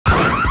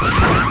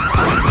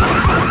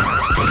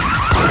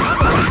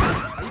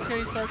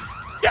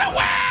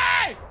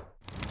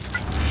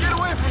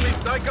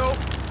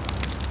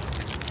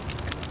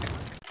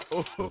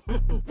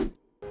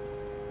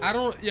I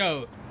don't,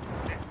 yo.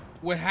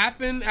 What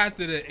happened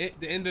after the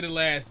end of the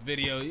last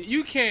video?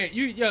 You can't,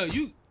 you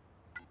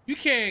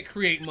can't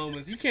create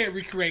moments. You can't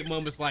recreate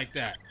moments like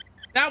that.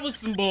 That was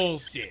some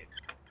bullshit.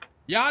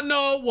 Y'all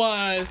know it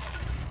was.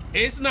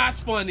 It's not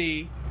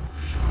funny.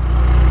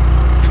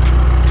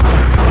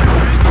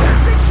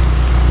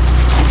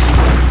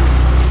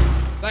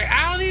 Like,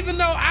 I don't even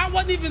know. I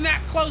wasn't even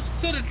that close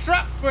to the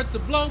truck for it to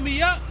blow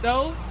me up,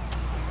 though.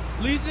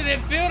 At least it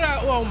didn't feel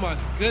that. Oh my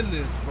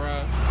goodness,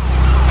 bro.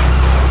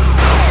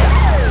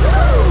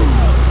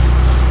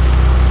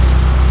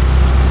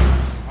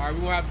 All right,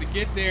 we're gonna have to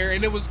get there.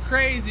 And it was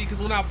crazy because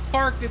when I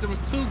parked it, there was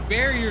 2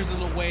 barriers in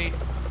the way.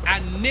 I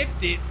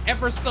nipped it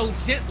ever so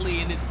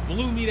gently and it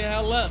blew me the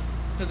hell up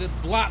because it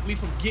blocked me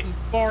from getting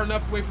far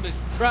enough away from this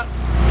truck.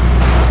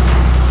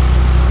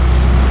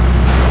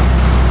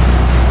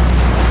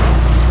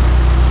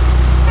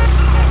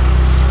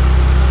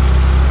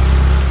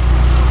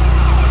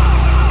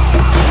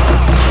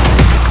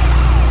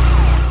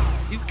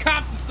 These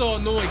cops are so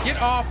annoying.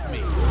 Get off me.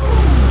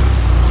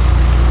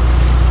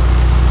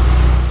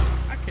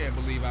 I can't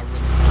believe I really...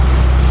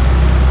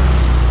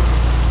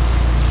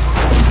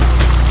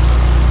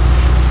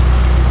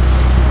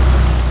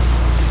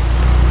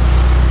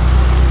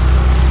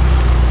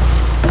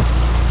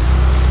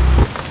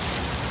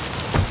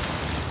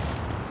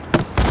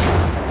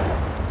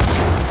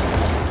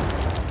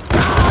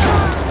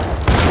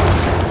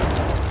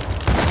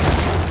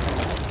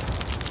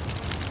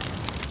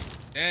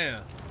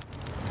 Damn.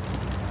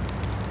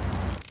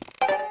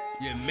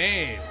 Yeah,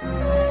 man.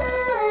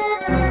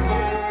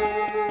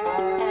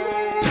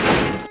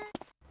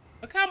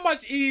 Look how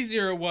much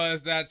easier it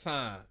was that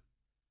time.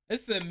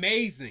 It's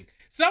amazing.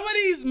 Some of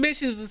these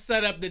missions are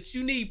set up that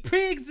you need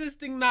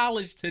pre-existing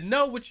knowledge to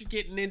know what you're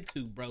getting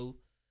into, bro.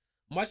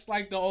 Much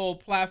like the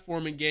old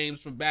platforming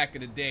games from back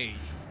in the day.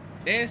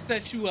 They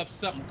set you up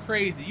something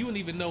crazy. You wouldn't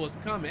even know what's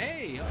coming.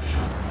 Hey, get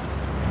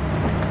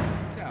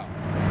out.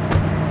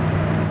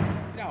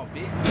 Get out,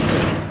 bitch.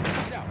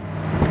 Get out.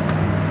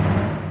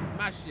 It's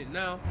my shit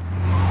now.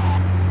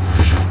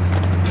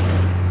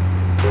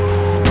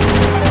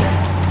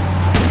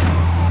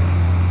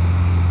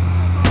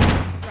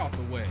 Get out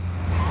the way.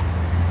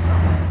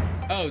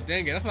 Oh,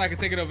 dang it. I thought I could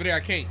take it over there. I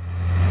can't.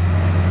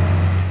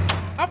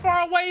 How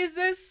far away is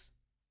this?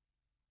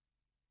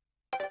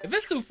 If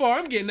it's too far,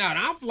 I'm getting out.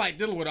 I don't feel like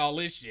dealing with all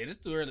this shit. It's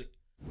too early.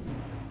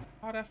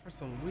 All that for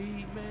some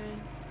weed,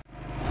 man.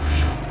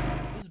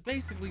 It's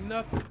basically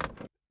nothing.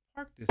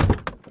 Park this.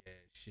 Yeah,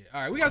 shit.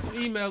 All right, we got some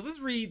emails. Let's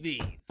read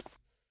these.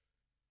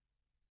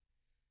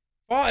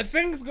 Well, if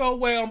things go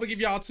well, I'm gonna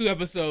give y'all 2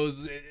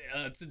 episodes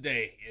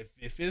today.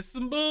 If it's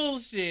some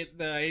bullshit,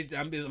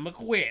 I'm gonna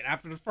quit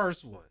after the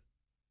first one.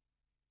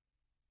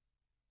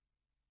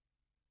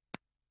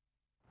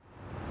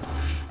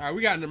 All right,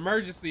 we got an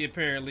emergency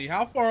apparently.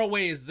 How far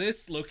away is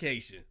this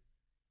location?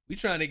 We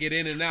trying to get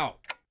in and out.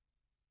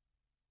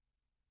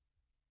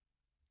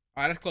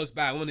 All right, that's close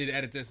by. We'll need to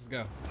edit this. Let's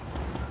go.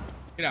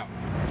 Get out.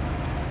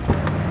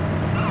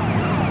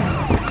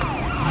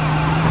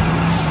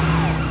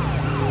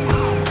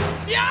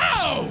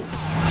 Yo!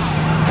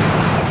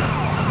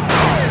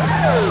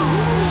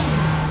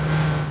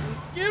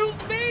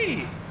 Excuse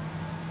me.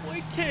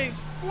 We came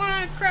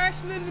flying,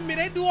 crashing into me.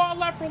 They do all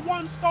that for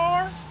 1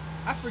 star?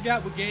 I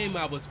forgot what game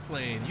I was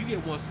playing. You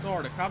get 1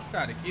 star, the cops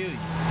try to kill you.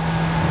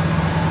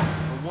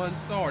 For 1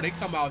 star, they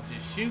come out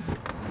just shooting.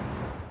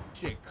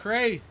 Shit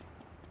crazy.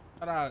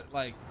 But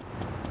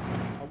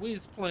we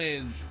was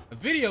playing a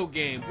video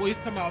game. Boys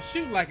come out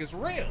shooting like it's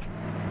real.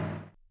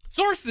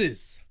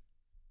 Sources.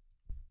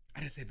 I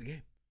didn't save the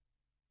game.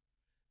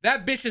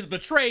 That bitch has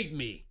betrayed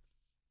me.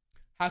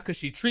 How could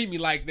she treat me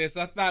like this?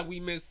 I thought we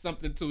meant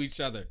something to each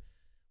other.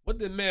 What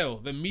did Mel,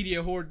 the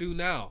media whore, do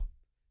now?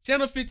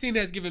 Channel 15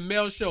 has given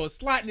Mel Show a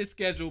slot in his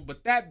schedule,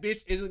 but that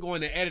bitch isn't going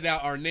to edit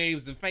out our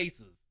names and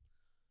faces.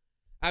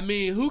 I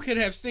mean, who could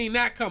have seen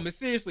that coming?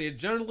 Seriously, a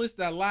journalist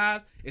that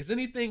lies, is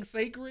anything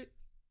sacred?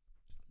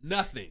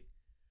 Nothing.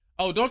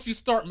 Oh, don't you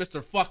start,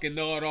 Mr. Fucking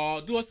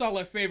Know-It-All. Do us all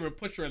a favor and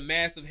put your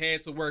massive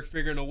head to work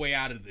figuring a way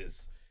out of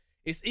this.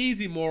 It's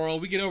easy, moron.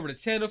 We get over to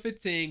Channel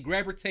 15,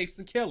 grab her tapes,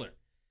 and kill her.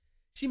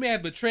 She may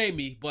have betrayed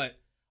me, but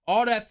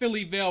all that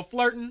Philly veil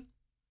flirting,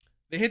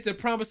 the hinted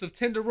promise of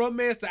tender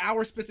romance, the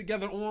hours spent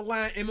together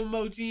online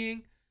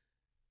MMOGing,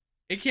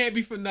 it can't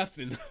be for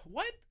nothing.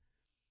 What?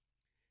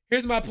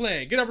 Here's my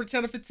plan. Get over to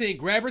Channel 15,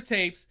 grab her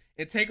tapes,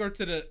 and take her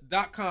to the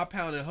dock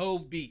compound in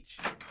Hove Beach.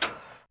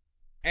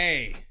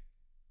 Hey,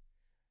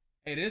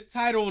 this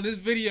title on this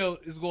video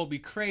is going to be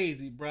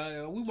crazy,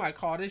 bro. We might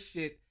call this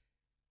shit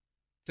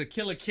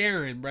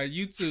Cʟᴇᴜ, bro.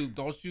 YouTube,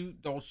 don't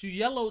you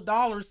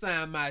yellow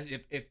 $sign my,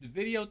 if the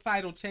video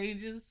title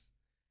changes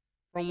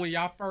from when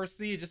y'all first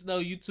see it, just know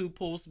YouTube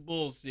pulls some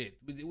bullshit.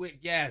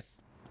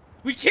 Yes.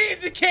 We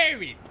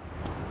Cʟᴇᴜ.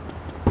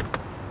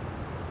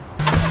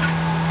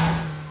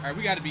 All right,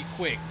 we got to be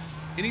quick.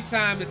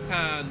 Anytime it's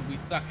time, we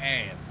suck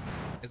ass.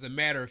 As a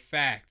matter of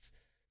fact,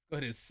 go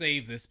ahead and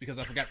save this because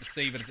I forgot to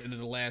save it at the end of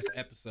the last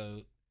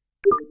episode.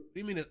 What do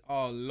you mean it's,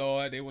 oh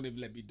Lord, they won't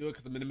even let me do it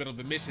because I'm in the middle of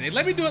a mission. They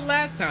let me do it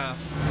last time.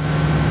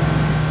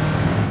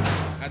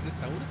 Not this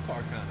time. Well, this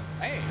car kind of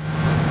fast.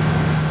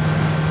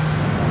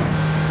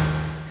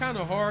 It's kind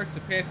of hard to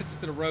pay attention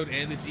to the road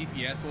and the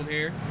GPS on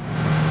here.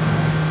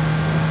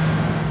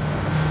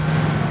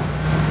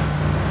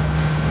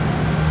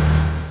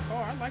 This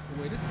car, I like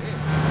the way this is.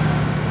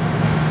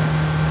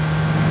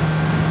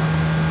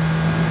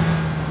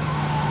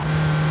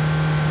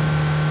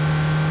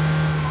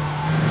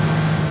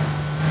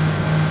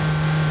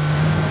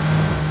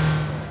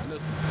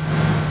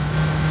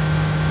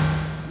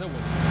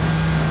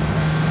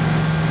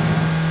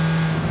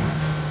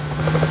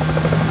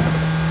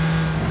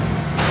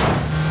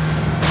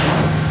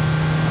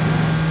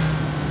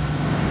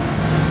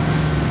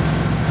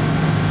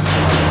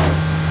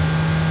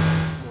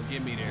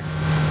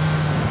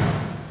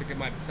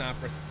 Time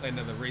for us to play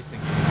another racing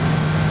game.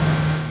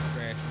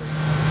 Crash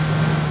racing.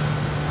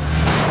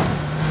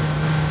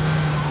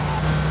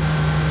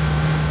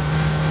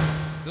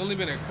 There's only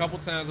been a couple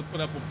times I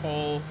put up a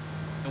poll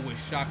and was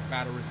shocked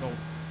by the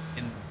results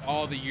in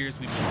all the years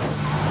we've been doing.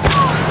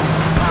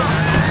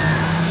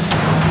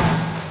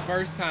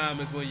 First time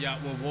is when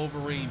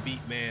Wolverine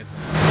beat Manhunt.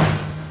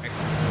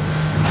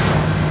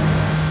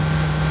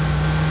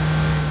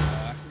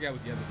 I forgot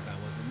what the other time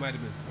was. It might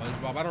have been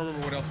SpongeBob. I don't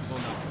remember what else was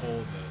on that poll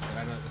though, so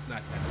I don't, it's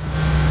not that.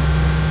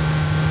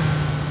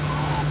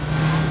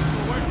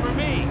 It'll work for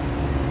me.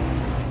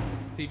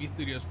 TV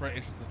studio's front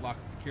entrance is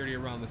locked. Security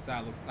around the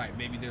side looks tight.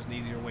 Maybe there's an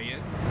easier way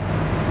in.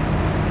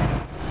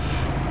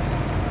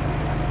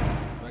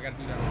 I gotta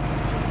do that on.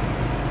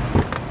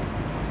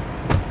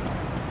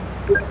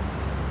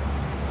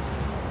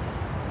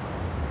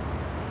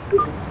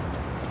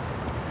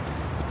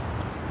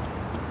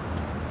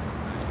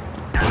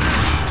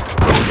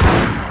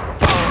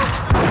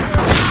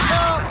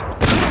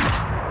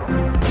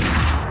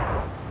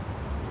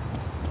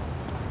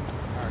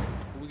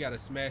 Gotta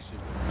smash it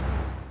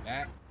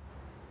back.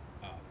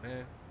 Oh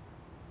man,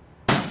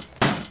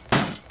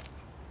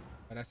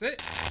 but that's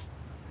it.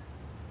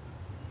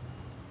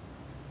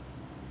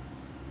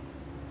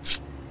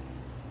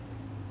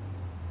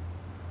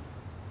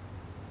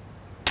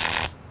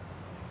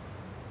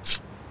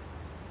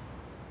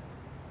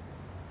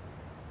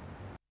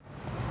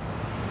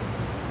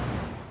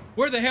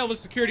 Where the hell are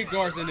security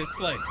guards in this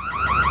place?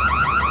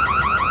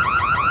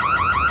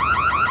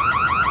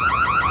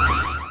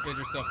 Defend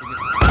yourself against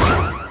the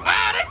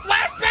ah, they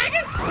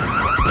flashbanging!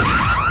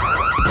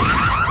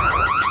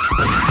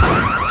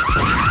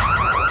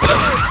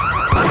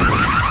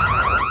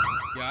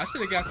 Yeah, I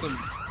should have got some.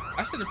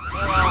 I should have.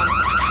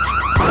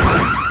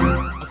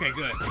 Okay,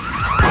 good.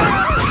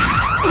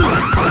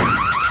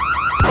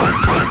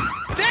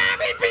 Damn,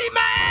 he beat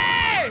my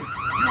ass!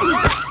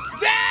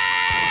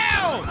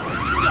 Down!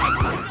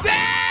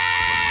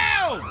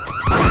 Down!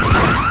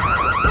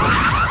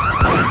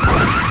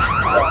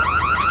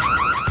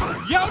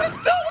 Yo, this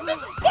dude with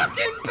this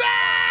fucking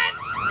bat!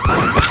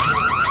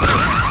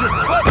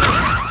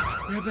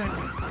 Grab that.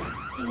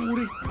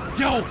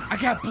 Yo, I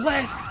got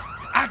blessed.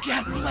 I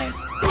got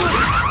blessed.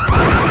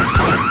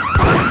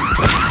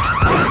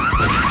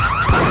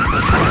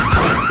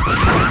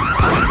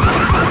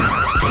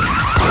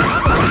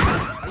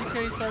 Are you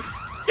changed, sir?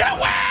 Get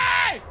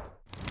away!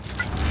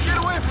 Get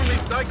away from me,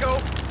 psycho!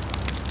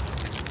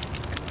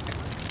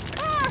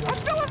 Ah, I'm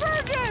still a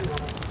virgin!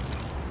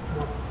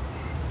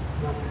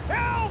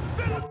 Help!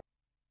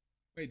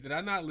 Wait, did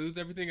I not lose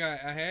everything I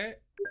had?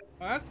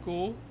 Oh, that's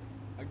cool,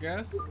 I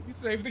guess. You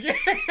saved the game.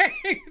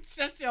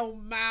 Shut your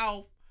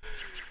mouth.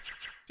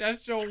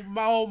 Shut your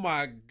mouth. Oh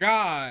my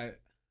God.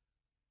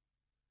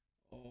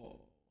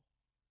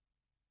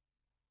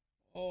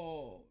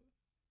 Oh.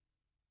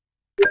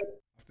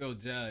 I feel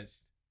judged.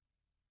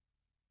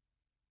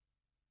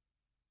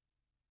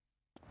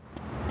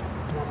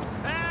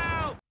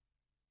 Help!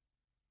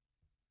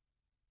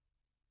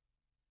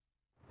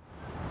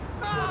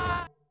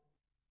 Ah!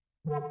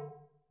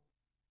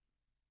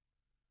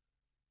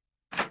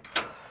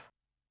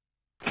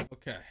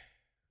 Okay.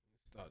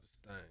 Let's start this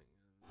thing.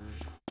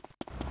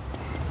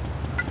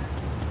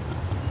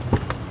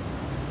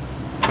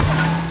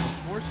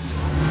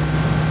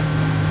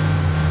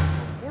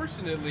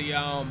 Unfortunately,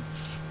 I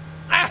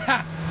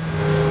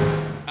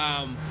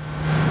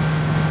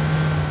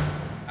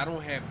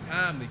don't have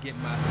time to get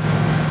my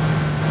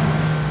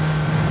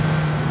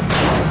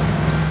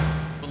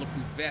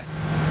bulletproof vest.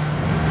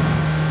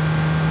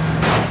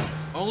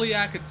 Only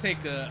I could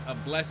take a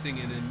blessing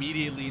and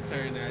immediately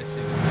turn that shit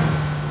into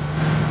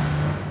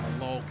a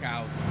low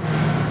couch.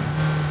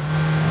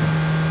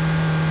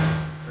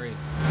 Crazy.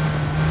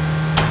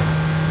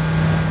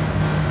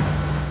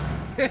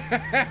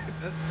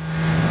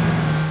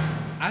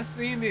 I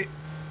seen it.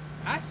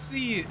 I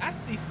see it. I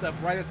see stuff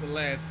right at the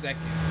last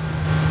second.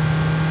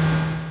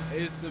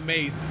 It's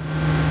amazing.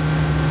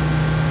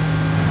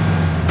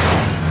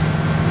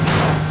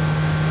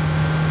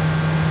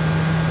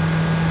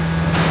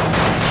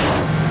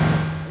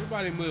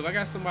 Everybody move. I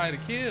got somebody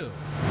to kill.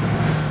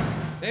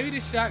 Maybe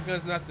the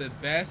shotgun's not the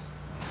best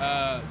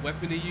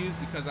weapon to use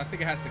because I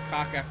think it has to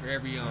cock after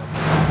every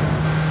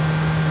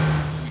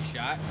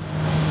shot.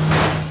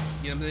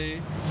 You know what I'm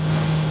saying?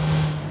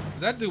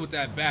 Cause that dude with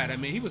that bat, I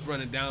mean, he was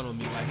running down on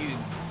me like he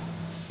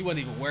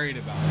wasn't even worried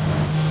about it.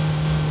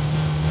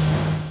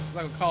 It's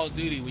like a Call of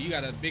Duty where you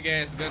got a big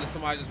ass gun and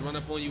somebody just run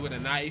up on you with a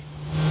knife.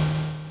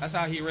 That's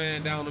how he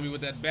ran down on me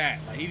with that bat.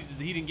 Like he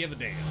didn't give a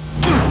damn.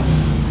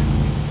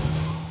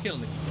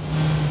 Killing it.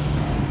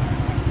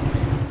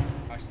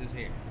 Watch this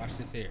hair. Watch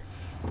this hair.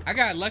 I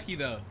got lucky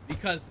though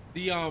because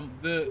the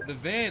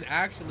van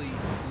actually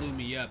blew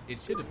me up. It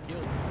should have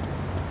killed me.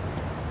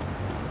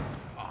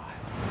 God.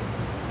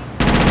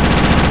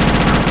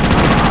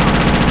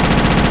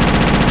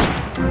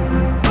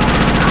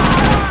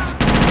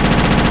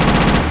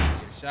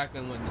 Yeah, the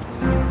shotgun wasn't the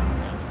move,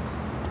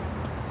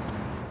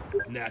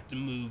 fellas. Not the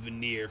move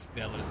in there,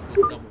 fellas.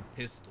 Good double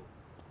pistol.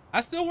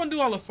 I still want to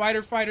do all the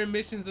fighter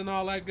missions and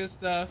all that good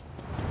stuff.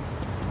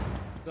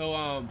 So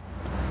I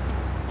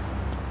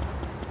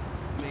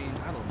mean,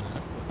 I don't know.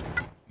 That's gonna take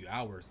a few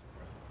hours,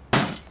 bro.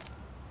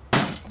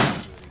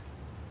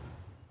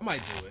 I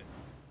might do it.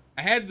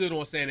 I had to do it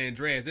on San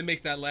Andreas. It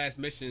makes that last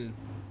mission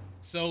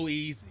so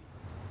easy.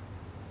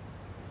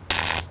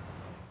 I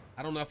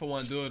don't know if I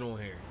want to do it on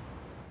here.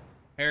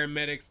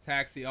 Paramedics,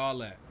 taxi, all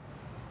that.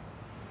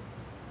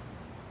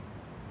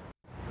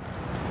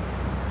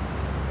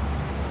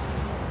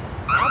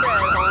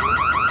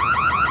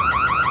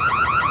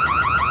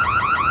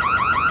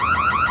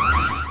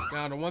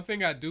 Now, the one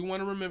thing I do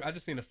want to remember, I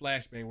just seen a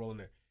flashbang rolling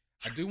there.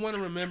 I do want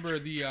to remember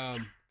the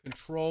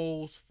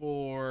controls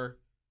for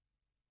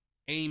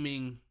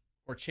aiming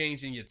or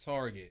changing your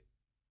target.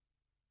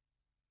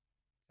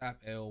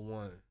 Tap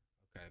L1.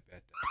 Okay, bet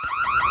that.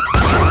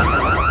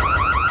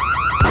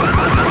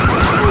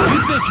 You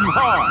think you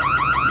hard?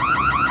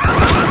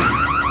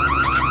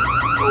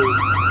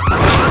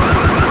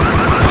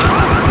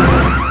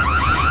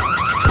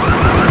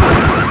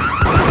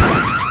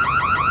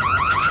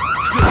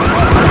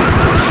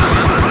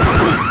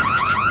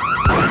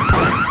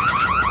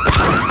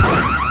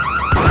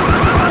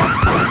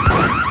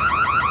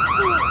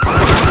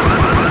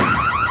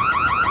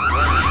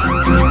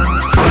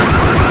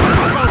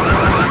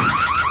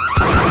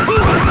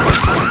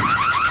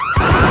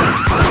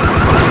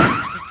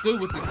 Dude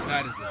with this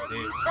bat is a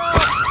bitch.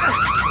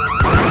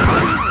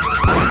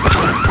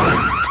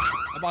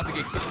 I'm about to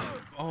get killed.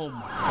 Oh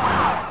my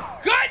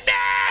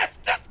goodness!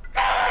 This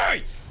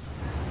guy!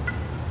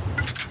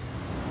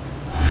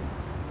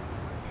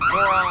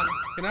 Moron.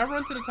 Can I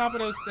run to the top of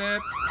those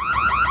steps?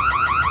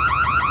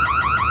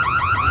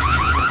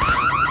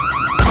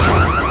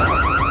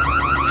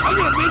 I'm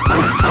gonna make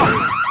you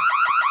jump.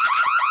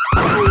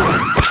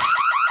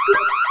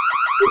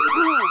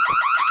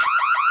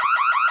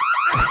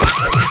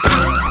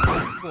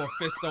 Going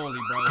fist only,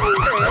 bro.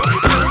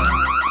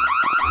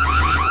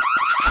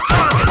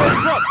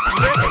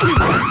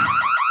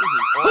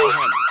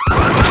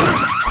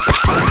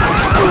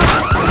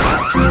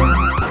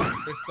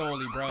 Fist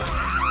only, bro.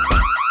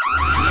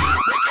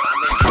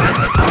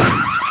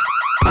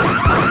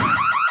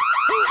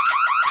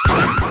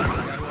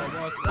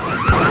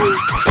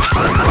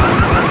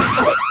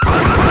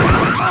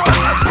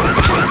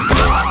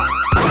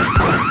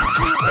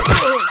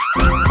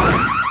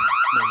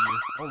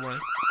 Don't run.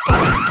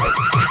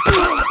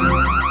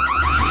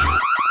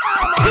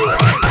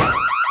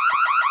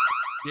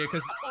 Yeah,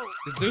 because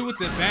the dude with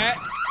the bat.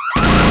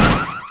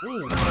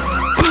 Ooh.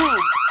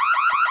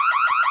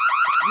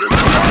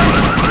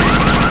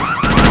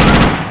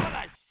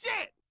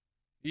 Shit.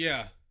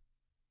 Yeah.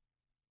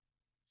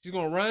 She's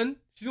gonna run.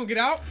 She's gonna get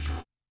out.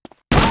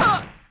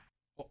 Oh.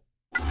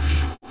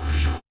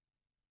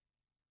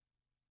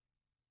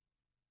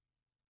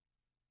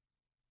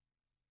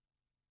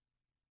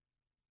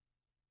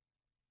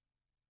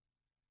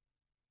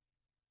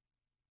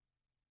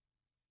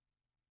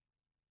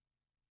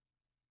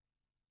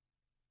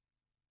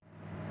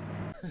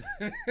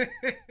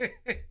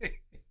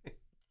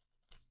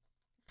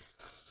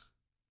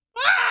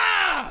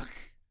 Fuck!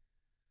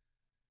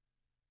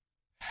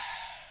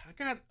 I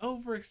got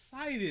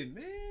overexcited,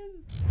 man.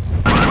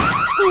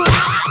 You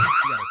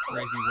got a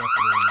crazy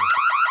weapon on you.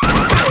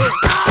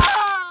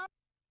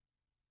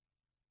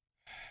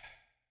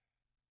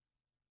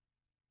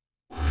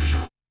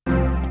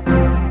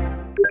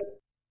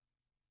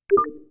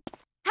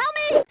 Help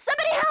me!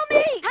 Somebody help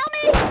me! Help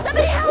me!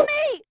 Somebody help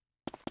me!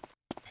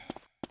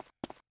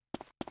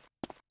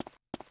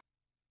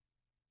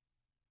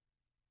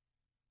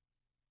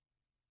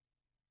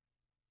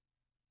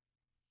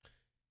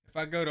 If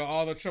I go to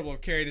all the trouble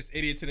of carrying this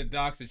idiot to the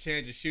docks and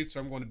Chan just shoots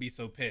her, I'm going to be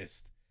so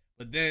pissed.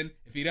 But then,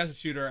 if he doesn't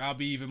shoot her, I'll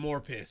be even more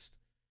pissed.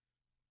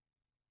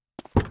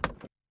 I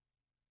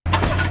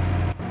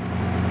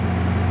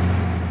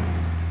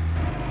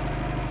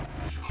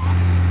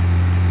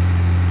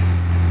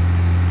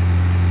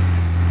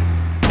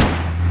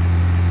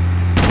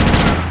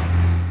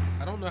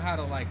don't know how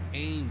to, like,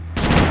 aim.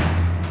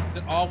 Is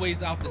it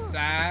always out the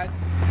side?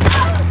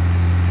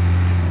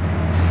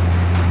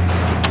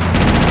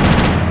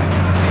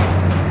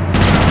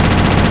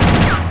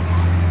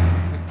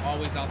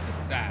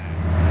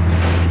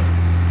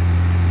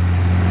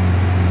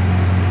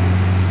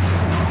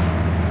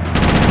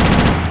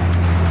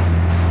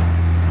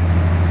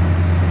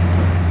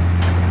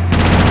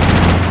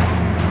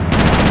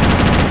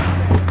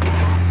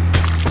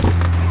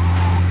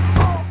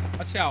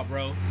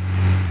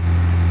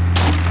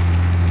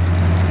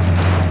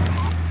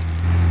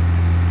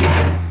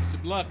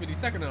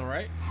 52nd now,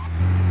 right?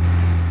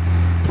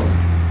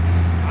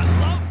 I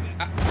love it.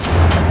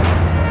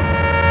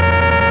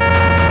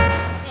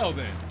 Well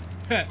then,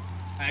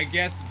 I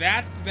guess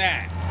that's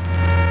that.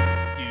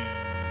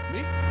 Excuse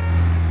me.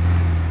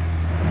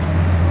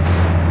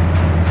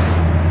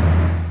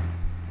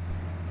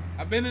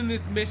 I've been in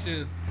this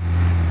mission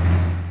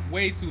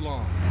way too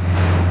long.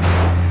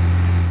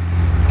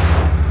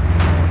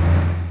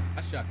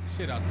 I shot the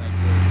shit out that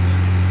girl,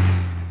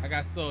 man. I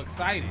got so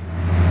excited.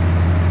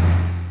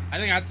 I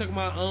think I took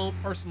my own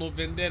personal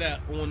vendetta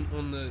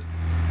on the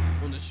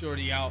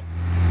shorty out,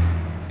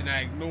 and I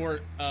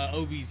ignored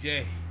OBJ.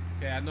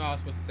 Okay, I know I was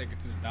supposed to take her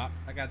to the docks.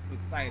 I got too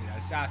excited. I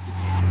shot the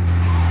bitch.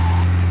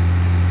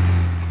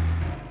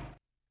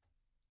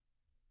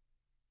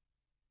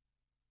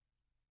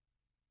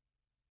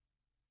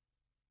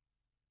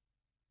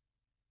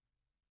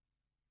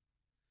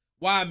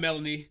 Why,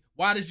 Melanie?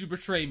 Why did you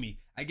betray me?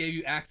 I gave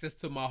you access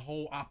to my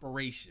whole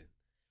operation.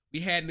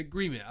 We had an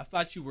agreement. I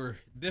thought you were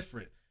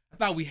different. I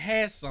thought we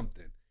had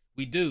something.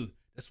 We do.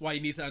 That's why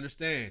you need to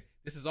understand.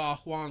 This is all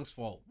Huang's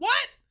fault.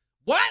 What?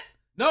 What?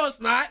 No, it's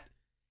not.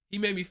 He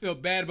made me feel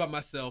bad about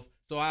myself,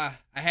 so I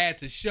had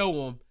to show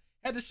him.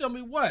 Had to show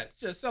me what?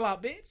 Just sell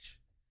out, bitch.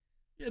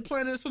 You're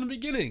planning this from the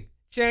beginning.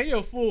 Chan, you're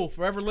a fool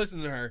for ever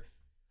listening to her.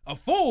 A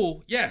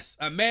fool? Yes,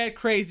 a mad,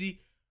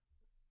 crazy,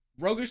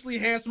 roguishly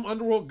handsome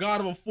underworld god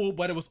of a fool,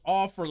 but it was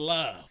all for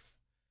love.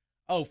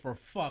 Oh, for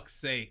fuck's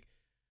sake.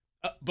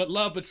 But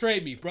love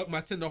betrayed me, broke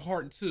my tender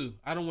heart in two.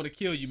 I don't want to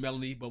kill you,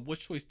 Melanie, but what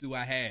choice do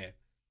I have?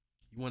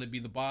 You want to be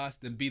the boss?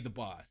 Then be the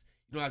boss.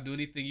 You don't have to do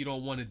anything you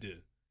don't want to do.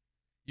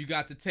 You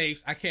got the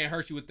tapes. I can't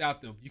hurt you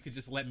without them. You can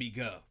just let me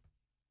go.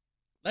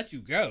 Let you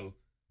go?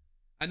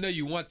 I know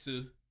you want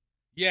to.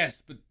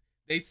 Yes, but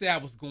they say I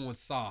was going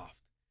soft.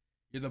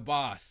 You're the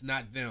boss,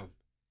 not them.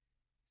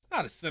 It's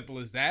not as simple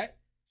as that.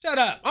 Shut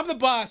up. I'm the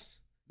boss.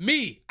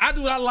 Me. I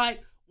do what I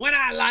like, when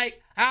I like,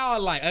 how I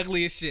like.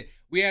 Ugly as shit.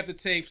 We have the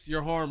tapes.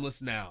 You're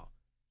harmless now.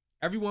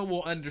 Everyone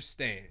will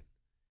understand.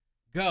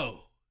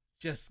 Go.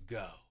 Just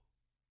go.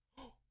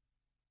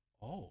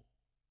 Oh.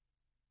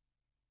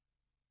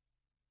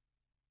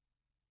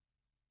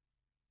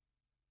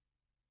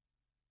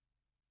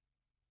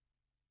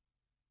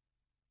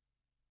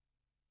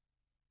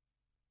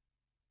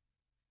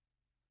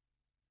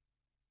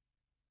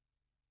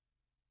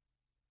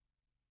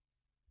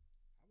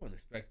 I wasn't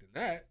expecting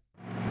that.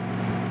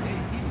 Hey,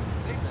 he didn't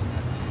say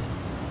nothing.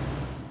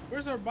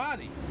 Where's her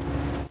body?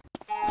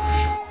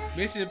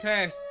 Mission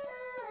passed.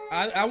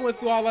 I went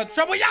through all that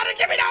trouble. Y'all didn't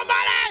give me no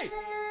money!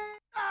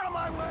 Out of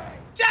my way.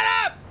 Shut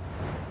up!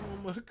 Oh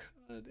my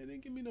God, they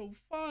didn't give me no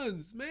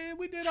funds, man.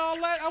 We did all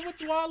that. I went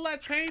through all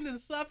that pain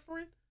and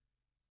suffering.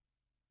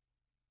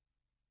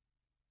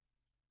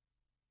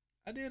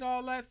 I did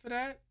all that for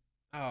that.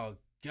 Oh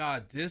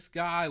God, this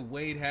guy,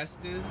 Wade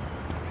Heston. You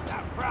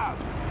got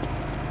problems.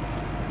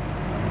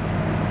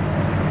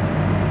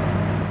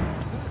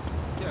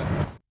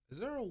 Is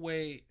there a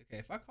way? Okay,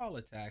 if I call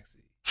a taxi,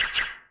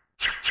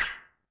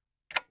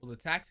 will the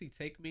taxi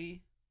take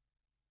me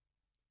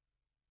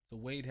to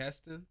Wade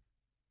Heston?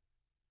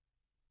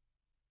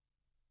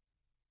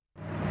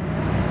 I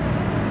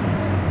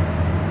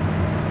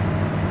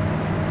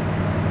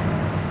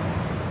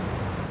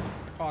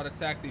called a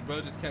taxi, bro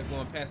just kept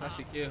going past. I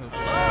should kill him.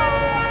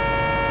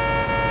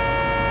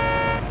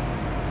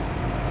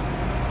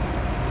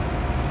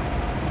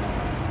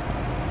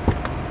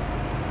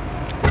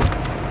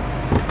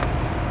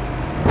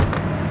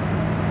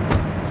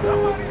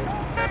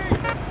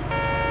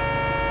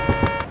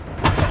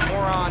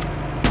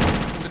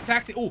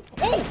 Taxi. Oh,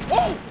 oh,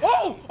 oh,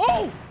 oh,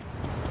 oh!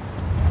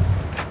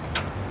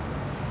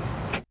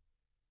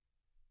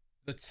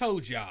 The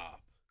tow job.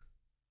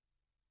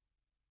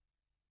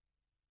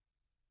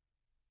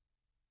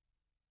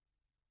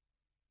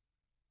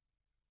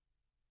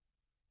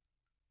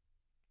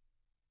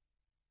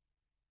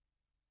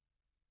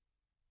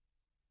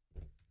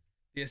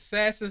 The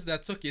assassins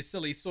that took your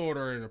silly sword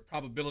are in a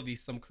probability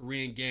some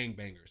Korean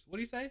gangbangers. What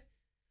do you say?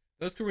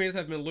 Those Koreans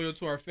have been loyal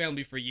to our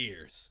family for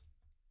years.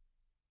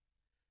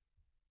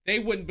 They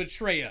wouldn't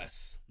betray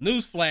us.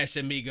 Newsflash,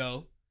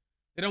 amigo.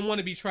 They don't want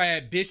to be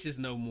triad bitches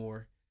no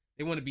more.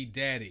 They want to be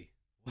daddy.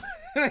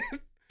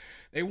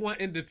 They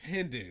want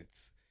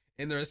independence.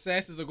 And their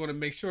assassins are going to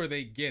make sure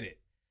they get it.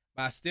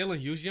 By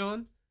stealing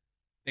Yujeon,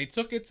 they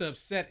took it to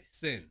upset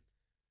Sin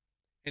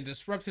and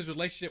disrupt his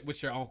relationship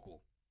with your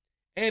uncle.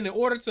 And in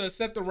order to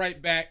accept the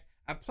right back,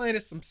 I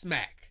planted some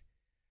smack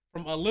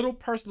from a little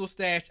personal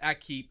stash I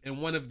keep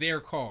in one of their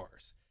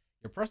cars.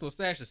 Your personal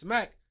stash of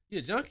smack? You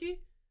a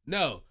junkie?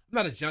 No, I'm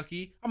not a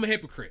junkie. I'm a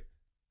hypocrite,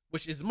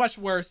 which is much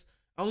worse.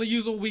 I only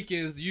use on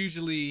weekends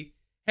usually.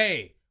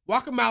 Hey,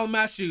 walk a mile in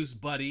my shoes,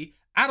 buddy.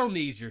 I don't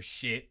need your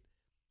shit.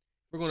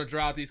 We're going to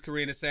draw out these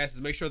Korean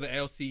assassins. Make sure the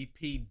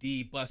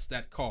LCPD busts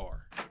that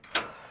car.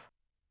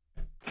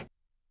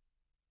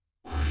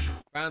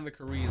 Find the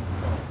Korean's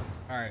car.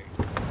 All right,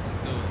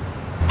 let's do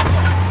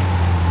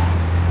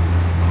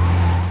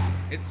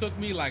it. It took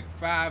me like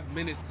 5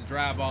 minutes to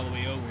drive all the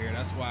way over here.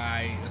 That's why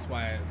I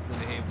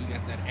went ahead. We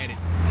got that edit.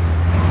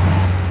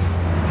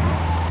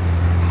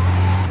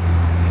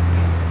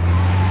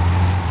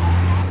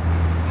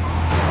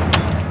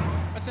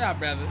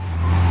 brother.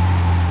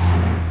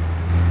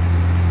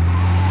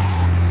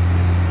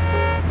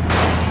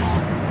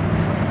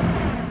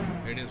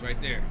 There it is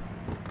right there.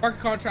 Parking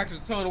contractors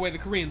are towing away the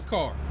Korean's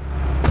car.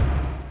 What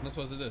am I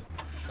supposed to do?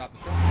 Stop the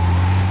truck?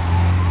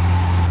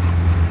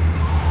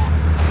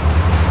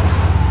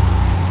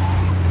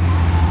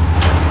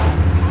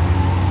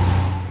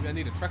 Maybe I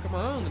need a truck of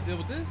my own to deal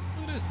with this.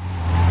 Look at this.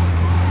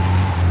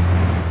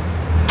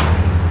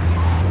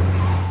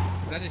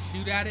 Did I just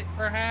shoot at it,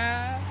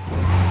 perhaps?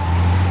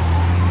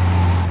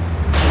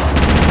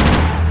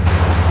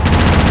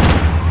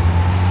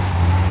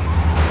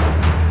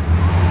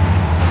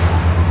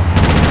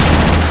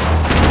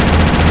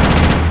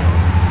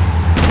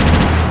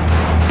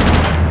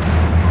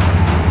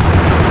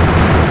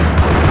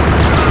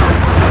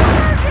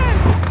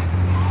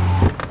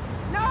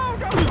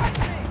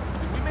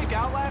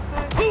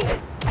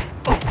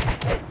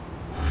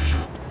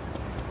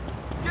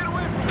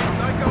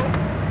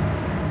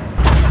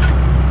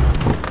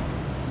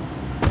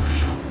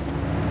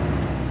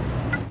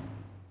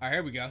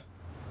 Here we go.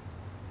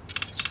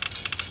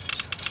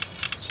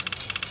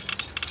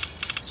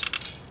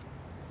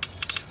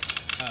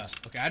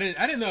 Okay, I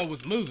didn't know it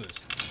was moving.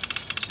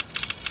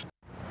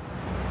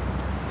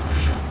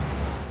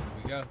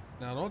 Here we go.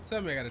 Now don't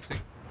tell me I gotta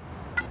take.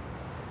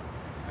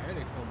 Here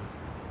they come.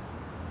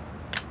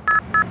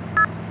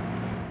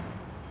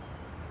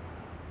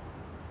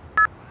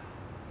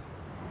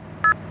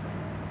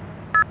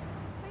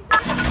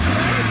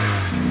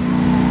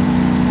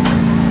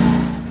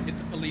 Get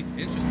the police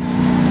interested.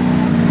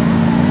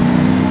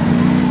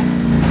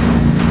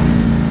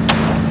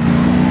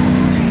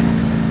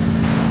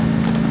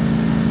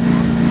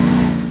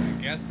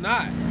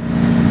 Not.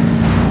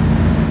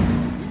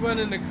 We run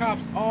into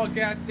cops all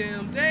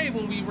goddamn day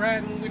when we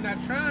ride when we're not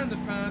trying to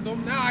find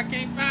them. Now I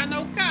can't find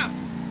no cops.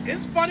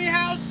 It's funny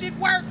how shit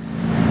works.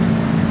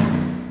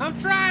 I'm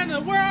trying to.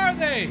 Where are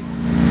they?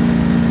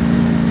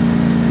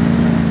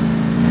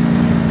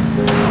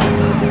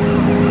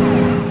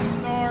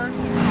 Stars.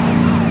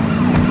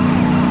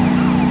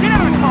 Get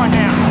out of the car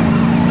now.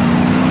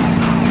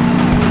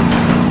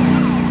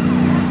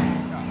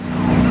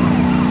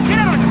 Get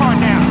out of the car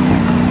now.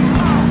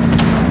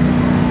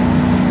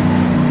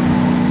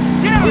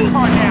 Get out of the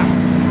car now!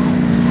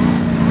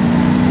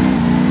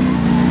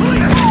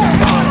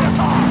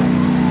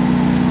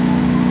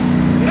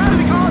 Get out of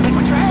the car and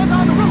put your hands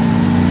on the roof!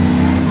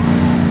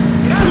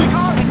 Get out of the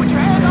car and put your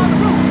hands on the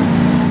roof!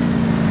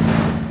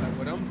 Like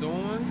what I'm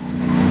doing?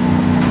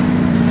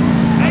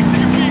 Exit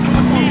your vehicle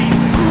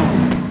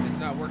immediately! It's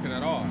not working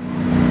at all.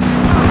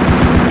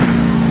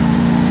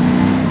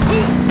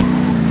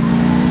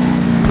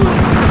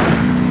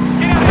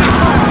 Get out of the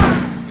car!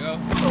 There we go.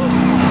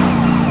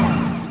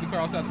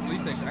 Outside the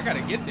police station. I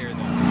gotta get there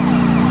though.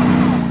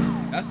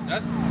 That's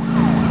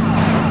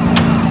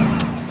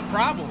a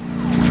problem.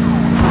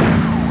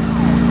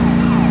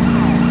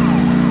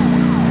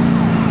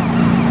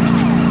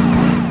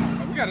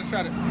 We gotta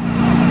try to.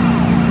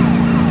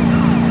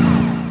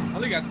 I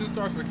only got 2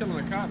 stars for killing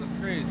a cop. That's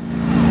crazy.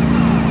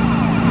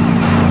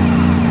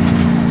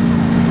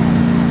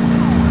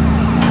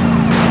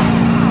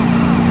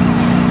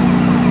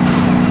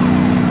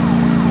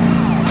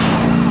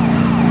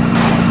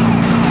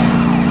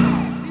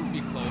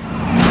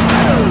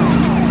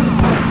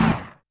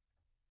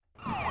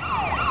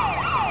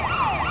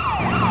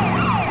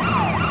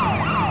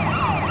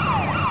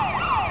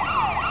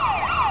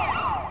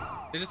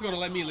 They're just gonna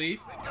let me leave?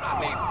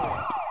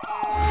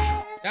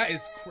 That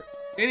is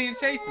they didn't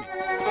chase me.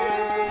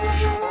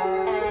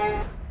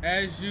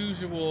 As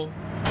usual,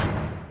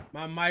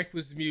 my mic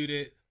was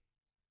muted.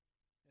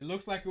 It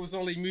looks like it was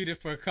only muted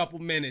for a couple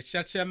minutes.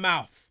 Shut your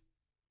mouth.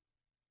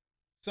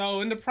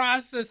 So in the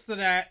process of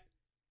that,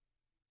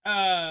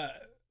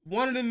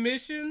 one of the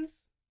missions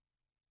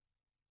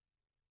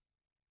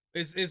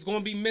is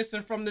gonna be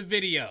missing from the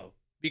video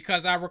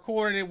because I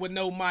recorded it with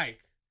no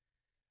mic.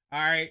 All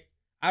right.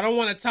 I don't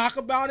want to talk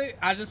about it.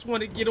 I just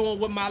want to get on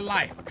with my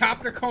life.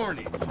 Copter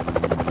Carnage.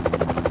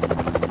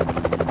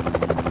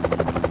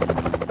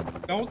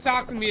 Don't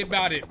talk to me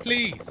about it,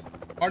 please.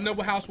 Our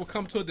noble house will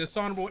come to a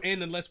dishonorable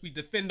end unless we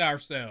defend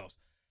ourselves.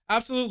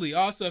 Absolutely.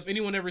 Also, if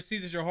anyone ever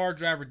seizes your hard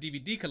drive or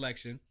DVD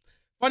collection,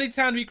 funny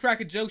time to be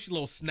cracking jokes, you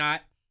little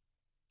snot.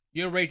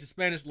 You enraged the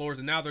Spanish lords,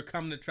 and now they're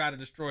coming to try to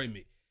destroy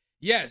me.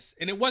 Yes,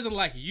 and it wasn't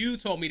like you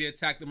told me to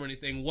attack them or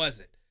anything, was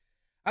it?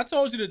 I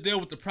told you to deal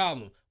with the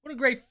problem. What a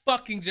great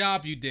fucking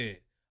job you did.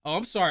 Oh,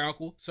 I'm sorry,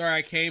 Uncle. Sorry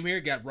I came here,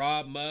 got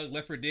robbed, mugged,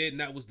 left for dead, and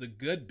that was the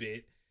good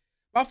bit.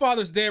 My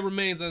father's death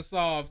remains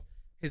unsolved.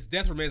 His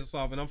death remains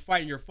unsolved, and I'm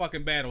fighting your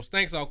fucking battles.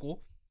 Thanks,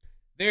 Uncle.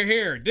 They're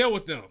here. Deal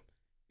with them.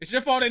 It's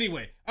your fault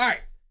anyway. All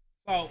right.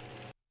 So,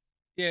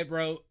 yeah,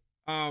 bro.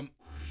 I'm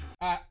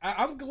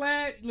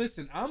glad.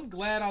 Listen, I'm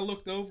glad I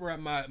looked over at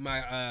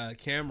my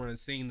camera and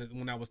seen that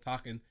when I was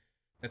talking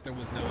that there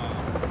was no.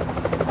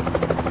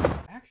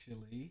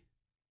 Actually,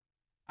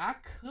 I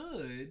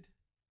could.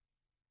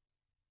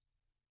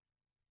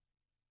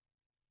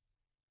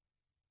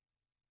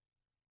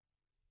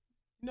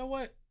 You know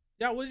what?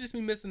 Y'all would just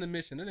be missing the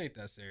mission. It ain't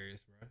that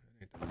serious, bro.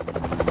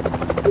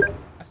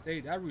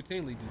 I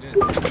routinely do this.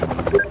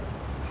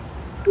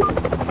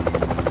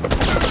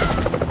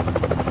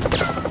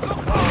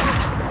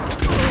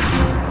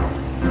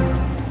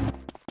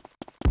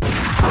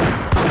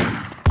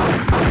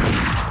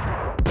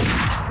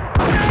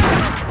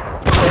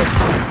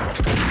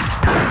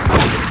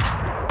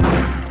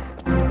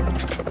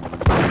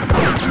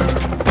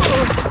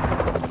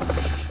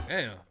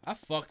 Damn, I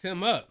fucked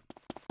him up.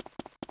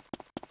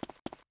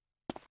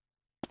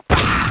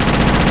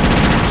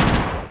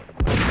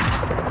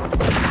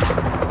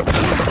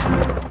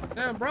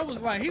 Damn, bro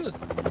was like, he was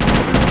moving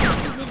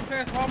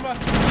past all my...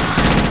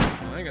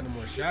 Oh, I ain't got no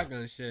more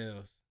shotgun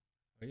shells.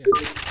 Oh, yeah.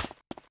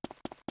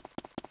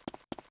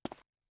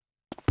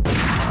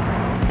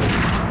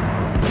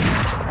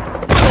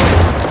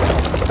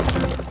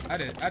 I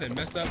didn't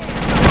mess up.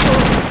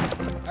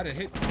 I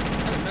didn't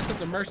mess up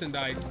the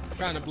merchandise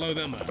trying to blow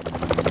them up.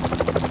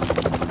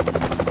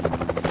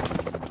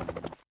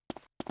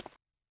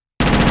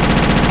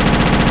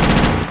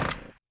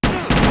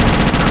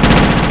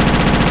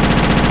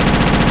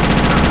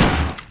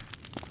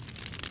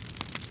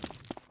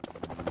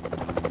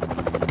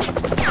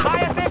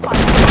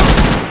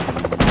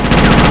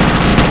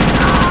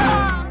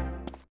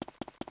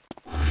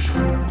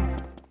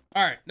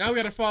 All right, now we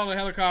gotta follow the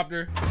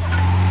helicopter.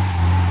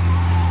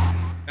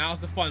 Now's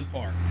the fun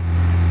part.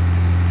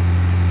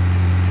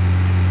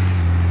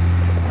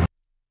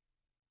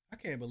 I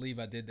can't believe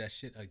I did that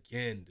shit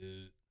again,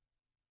 dude.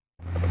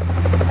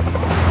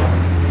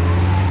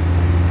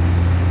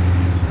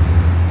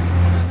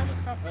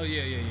 Oh,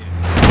 yeah.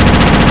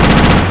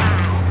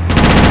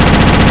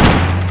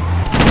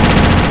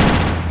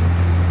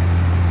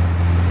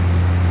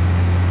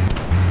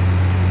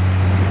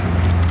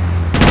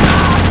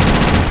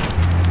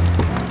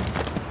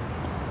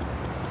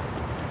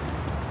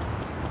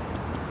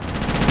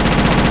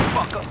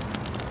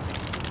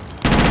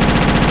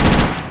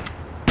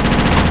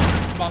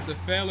 About to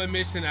fail a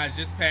mission I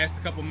just passed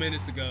a couple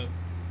minutes ago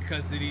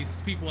because of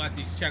these people at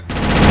these checkpoints.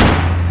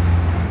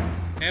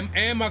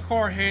 And my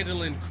car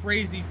handling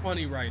crazy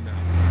funny right now.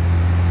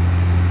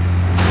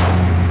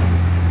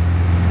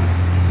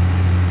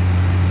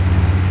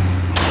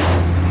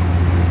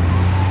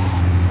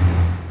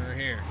 We're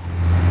here.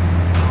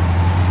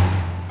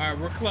 All right,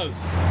 we're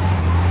close.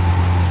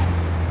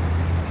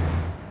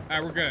 All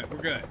right, we're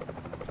good.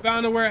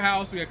 Found the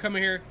warehouse. We gotta come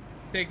in here,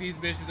 take these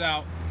bitches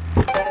out.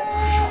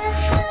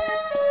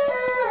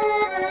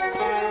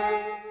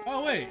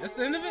 Oh wait, that's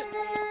the end of it?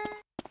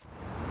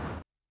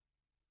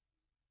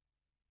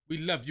 We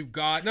love you,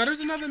 God. Now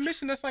there's another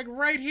mission that's like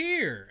right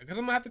here, because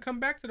I'm gonna have to come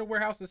back to the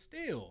warehouse and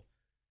steal.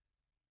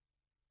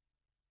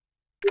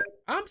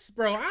 I'm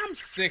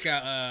sick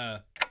of I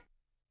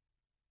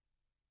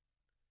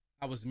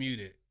was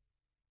muted.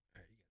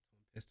 All right, you got 2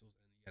 pistols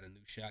and you got a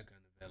new shotgun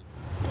available.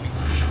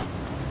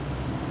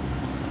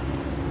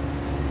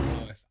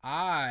 So if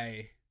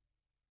I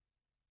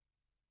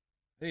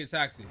need a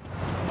taxi.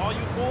 All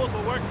you fools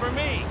will work for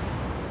me.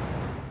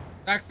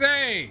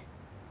 Taxi!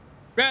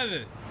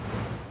 Brother!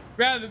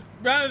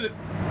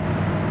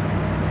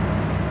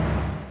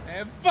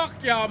 Man, fuck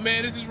y'all,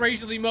 man. This is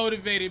racially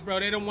motivated, bro.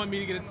 They don't want me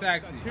to get a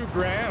taxi. 2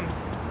 grams.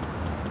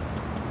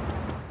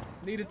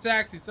 Need a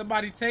taxi.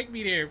 Somebody take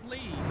me there,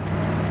 please.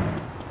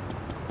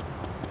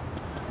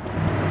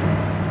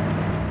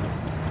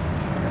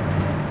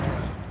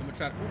 I'm gonna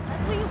try to...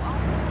 That's who you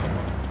are.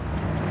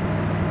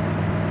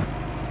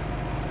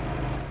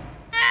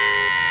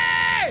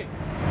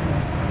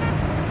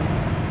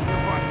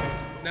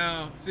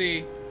 Now,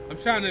 see, I'm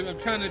trying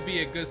to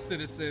be a good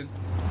citizen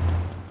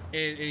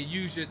and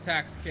use your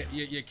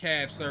your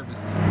cab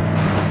services.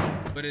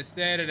 But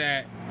instead of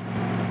that,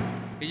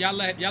 y'all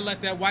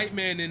let that white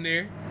man in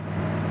there.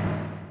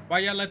 Why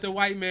y'all let the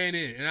white man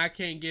in and I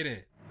can't get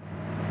in?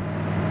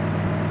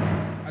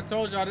 I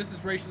told y'all this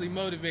is racially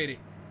motivated.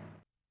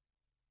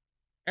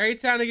 Every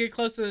time they get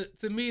close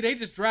to me, they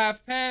just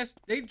drive past.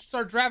 They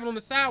start driving on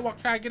the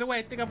sidewalk, trying to get away.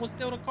 I think I'm gonna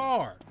steal the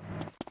car.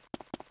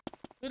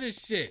 Look at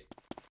this shit.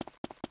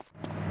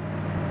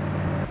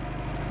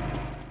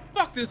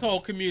 Fuck this whole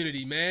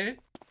community, man.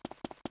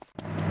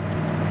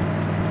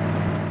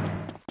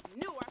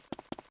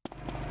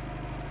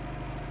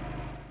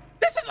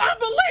 This is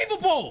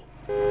unbelievable.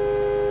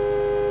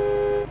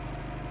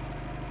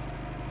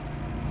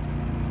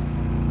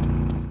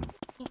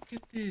 Look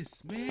at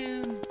this,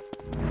 man.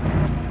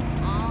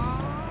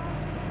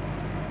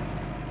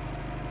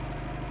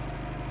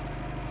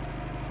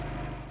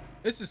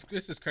 This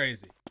is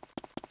crazy.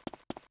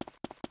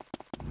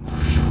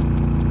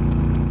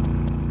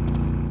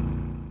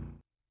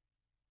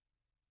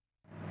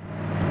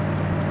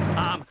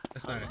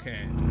 That's not a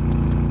cab.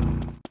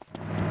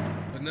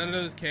 But none of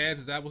those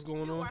cabs, is that what's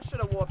going on? I should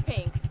have wore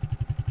pink.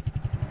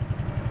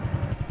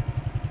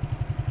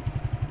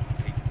 I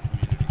hate this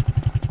community.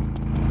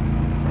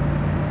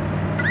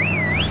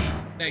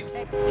 Thank you.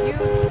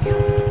 Excuse you.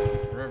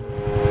 Forever.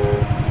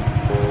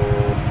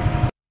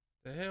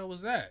 The hell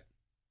was that?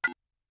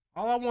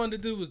 All I wanted to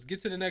do was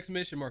get to the next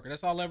mission marker.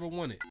 That's all I ever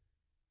wanted.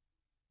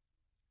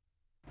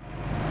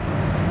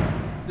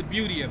 the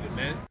beauty of it,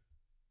 man.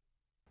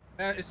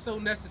 That is so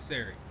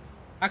necessary.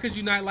 How could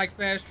you not like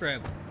fast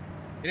travel?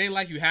 It ain't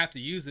like you have to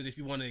use it if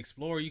you want to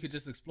explore. You could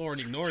just explore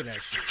and ignore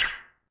that shit.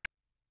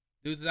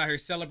 Dudes is out here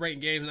celebrating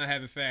games, not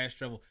having fast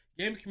travel.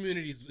 Game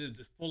community is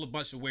just full of a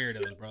bunch of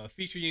weirdos, bro. A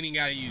feature you ain't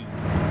gotta use.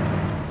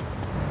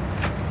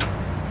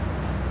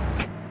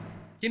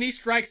 Kenny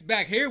strikes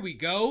back. Here we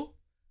go.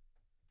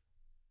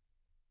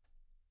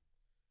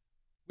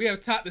 We have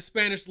taught the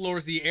Spanish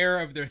lords the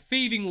error of their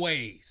thieving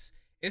ways.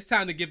 It's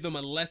time to give them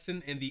a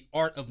lesson in the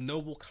art of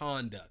noble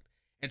conduct.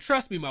 And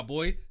trust me, my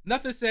boy,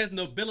 nothing says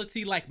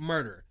nobility like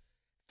murder,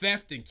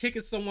 theft, and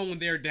kicking someone when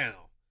they're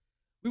down.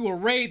 We will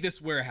raid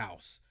this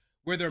warehouse,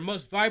 where their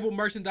most valuable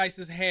merchandise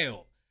is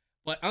held.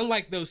 But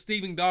unlike those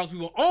thieving dogs, we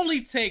will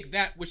only take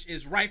that which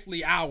is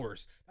rightfully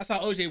ours. That's how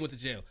OJ went to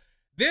jail.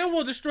 Then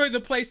we'll destroy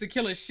the place and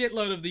kill a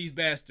shitload of these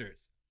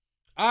bastards.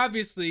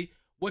 Obviously,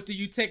 what do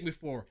you take me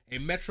for? A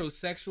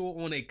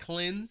metrosexual on a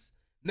cleanse?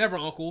 Never,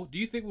 uncle. Do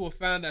you think we will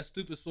find that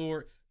stupid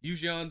sword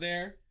usually on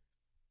there?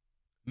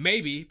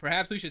 Maybe.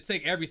 Perhaps we should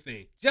take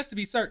everything, just to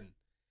be certain.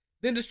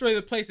 Then destroy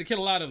the place and kill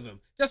a lot of them,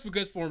 just for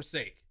good form's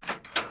sake.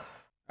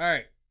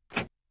 Alright.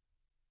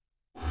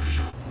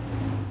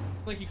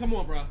 Blinky, come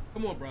on, bro.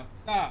 Come on, bro.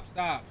 Stop,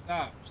 stop,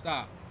 stop,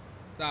 stop,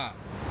 stop.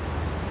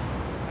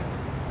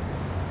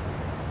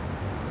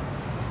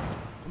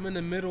 I'm in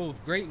the middle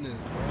of greatness,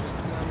 bro.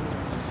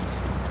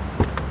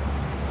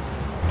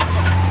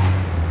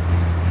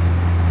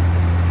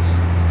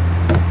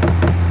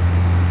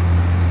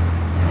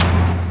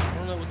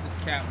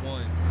 Cat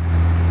wants.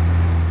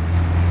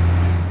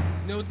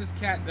 You know what this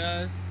cat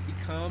does? He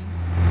comes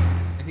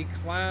and he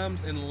climbs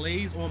and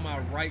lays on my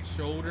right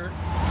shoulder.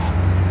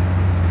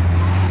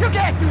 You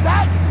can't do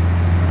that!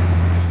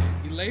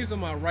 He lays on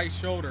my right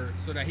shoulder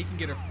so that he can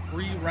get a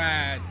free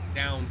ride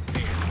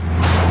downstairs.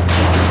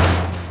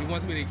 He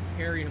wants me to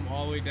carry him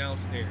all the way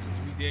downstairs. It's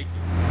ridiculous.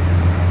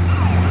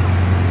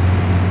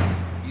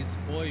 He's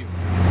spoiled.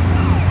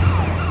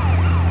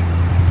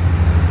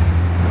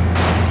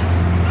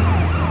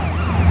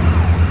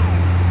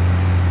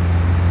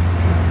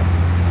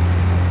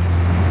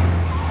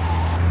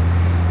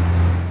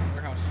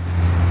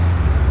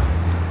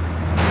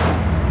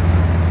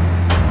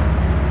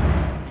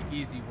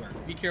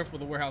 Careful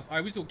of the warehouse. All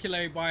right, we just gonna kill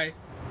everybody.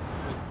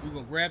 We're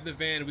gonna grab the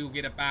van and we will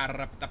get a man,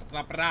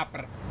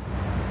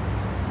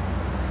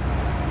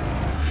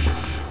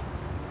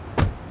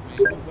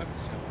 what weapon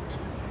shop?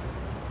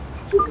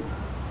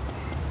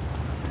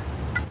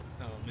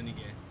 No,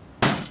 minigame.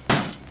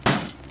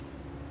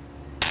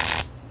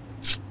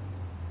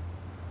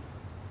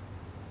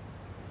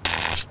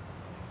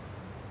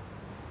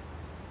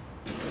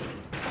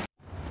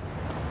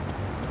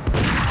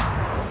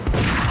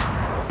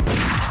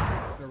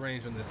 The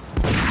range on this.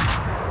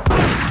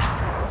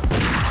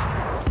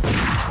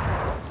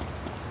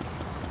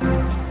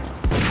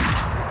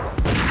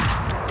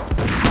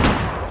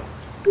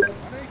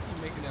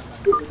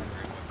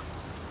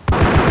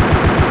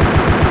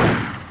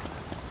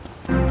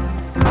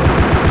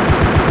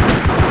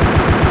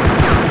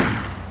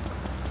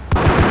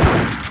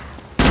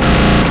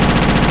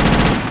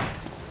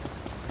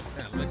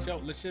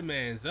 Let your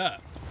man's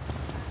up.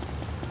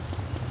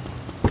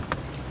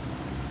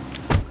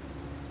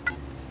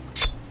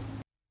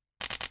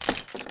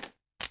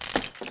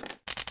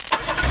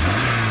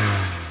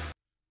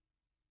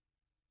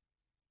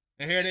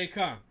 And here they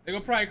come. They're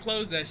gonna probably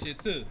close that shit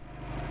too.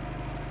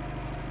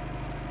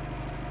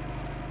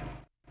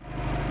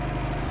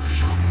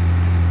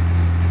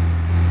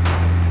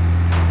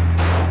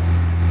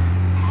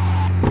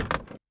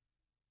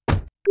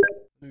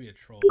 Maybe a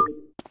troll.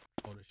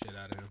 Troll the shit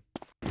out of him.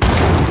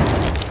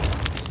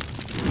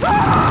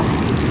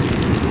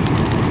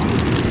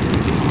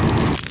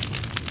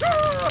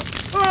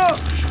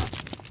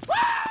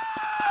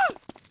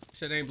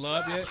 Shit ain't blow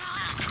up yet.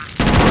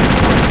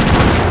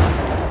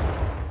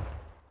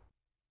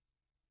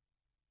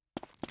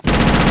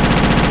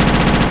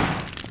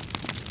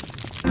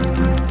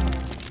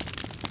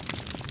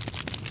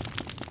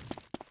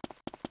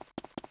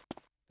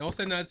 Don't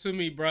say nothing to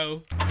me,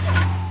 bro.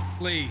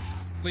 Please.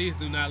 Please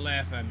do not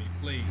laugh at me.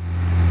 Please.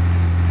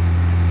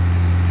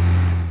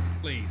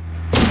 Please.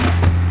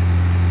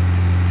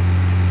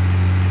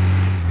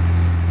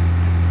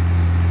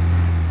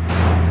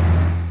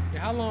 Yeah,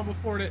 how long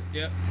before that?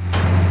 Yep.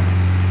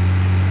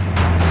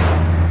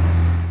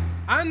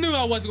 I knew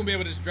I wasn't gonna be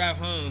able to just drive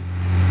home.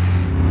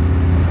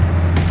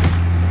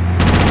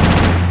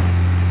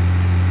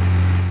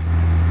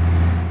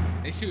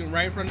 They shooting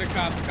right in front of the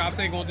cops. The cops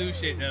ain't gonna do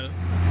shit though.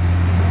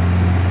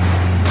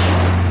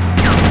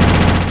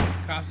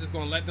 Cops just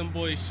gonna let them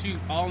boys shoot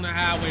all on the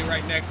highway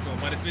right next to them.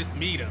 But if it's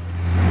me though.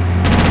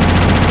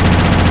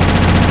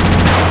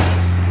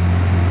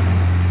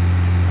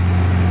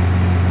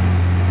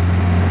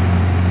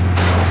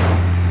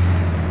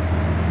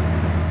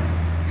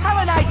 Have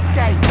a nice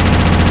day.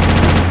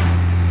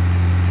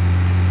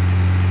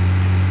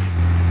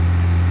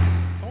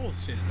 Whole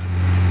shit is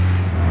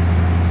unnecessary.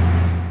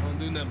 Don't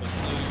do nothing but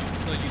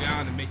slow you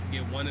down and make you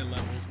get wanted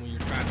levels when you're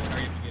trying to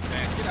hurry up and get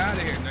back. Get out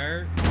of here,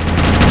 nerd.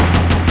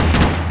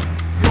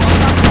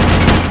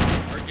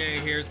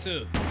 gang here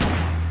too.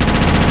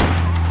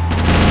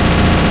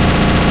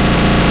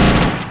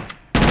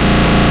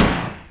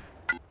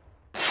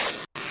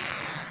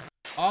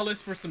 All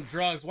this for some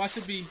drugs. Why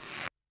should be?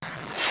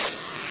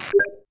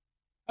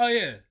 Oh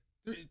yeah,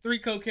 three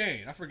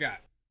cocaine. I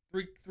forgot.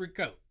 Three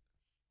coke.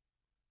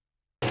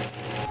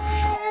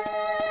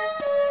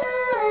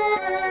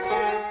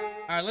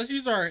 All right, let's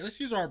use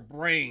our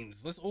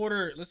brains. Let's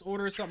order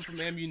something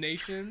from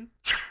ammunition.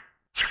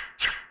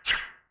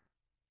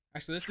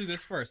 Actually, let's do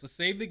this first. Let's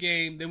save the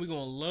game, then we're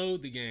gonna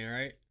load the game,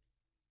 right?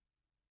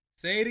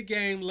 Save the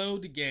game,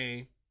 load the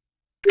game.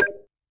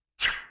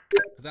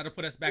 Cause that'll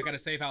put us back at a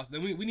safe house.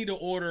 Then we need to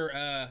order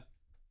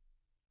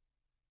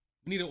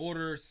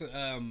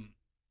some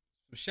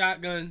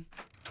shotgun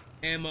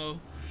ammo,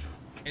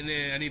 and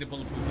then I need a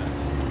bulletproof vest.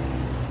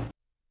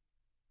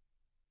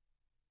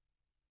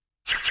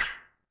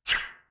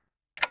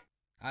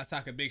 I was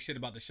talking big shit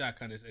about the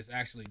shotgun. It's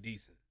actually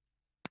decent.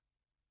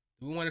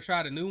 Do we want to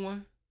try the new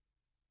one?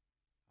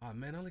 Oh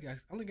man, I only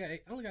got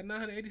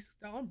 $986.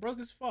 I'm broke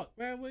as fuck,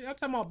 man. I'm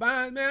talking about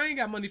buying, man. I ain't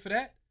got money for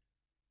that.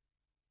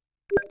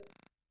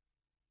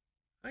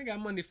 I ain't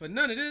got money for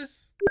none of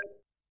this.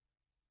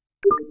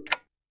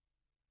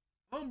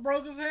 I'm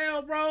broke as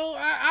hell, bro.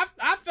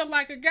 I feel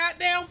like a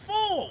goddamn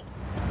fool.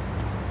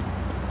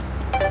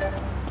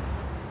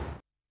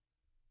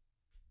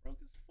 Broke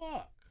as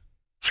fuck.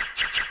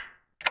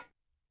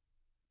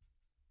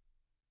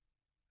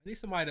 I need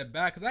somebody to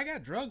buy, cause I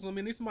got drugs on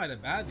me. I need somebody to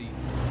buy these.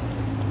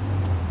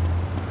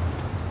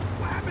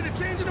 What happened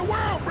to changing the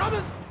world,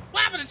 brothers?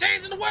 What happened to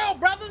changing the world,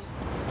 brothers?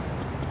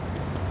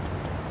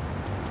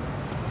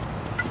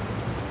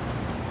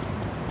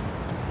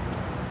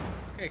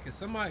 Okay,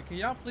 can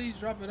y'all please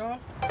drop it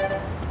off?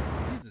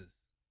 Jesus.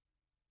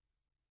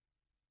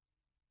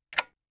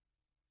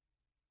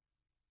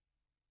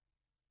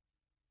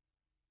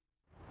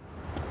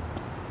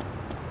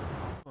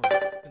 Oh,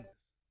 goodness.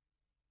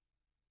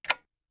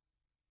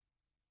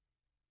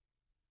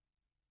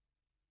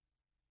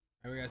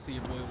 All right, we gotta see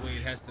your boy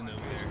Wade Heston over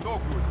there.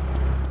 No good.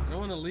 I don't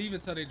want to leave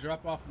until they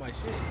drop off my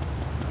shit.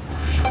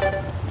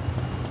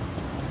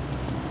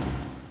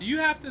 Do you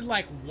have to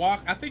like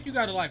walk? I think you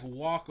gotta like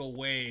walk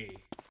away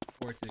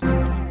for it to get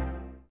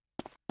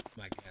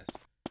my guess.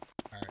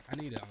 All right, I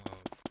need a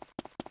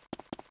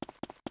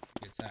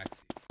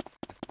taxi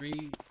at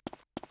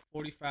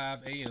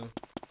 3:45 a.m.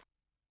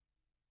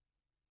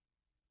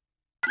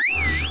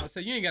 I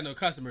said you ain't got no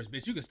customers,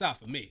 bitch. You can stop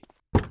for me.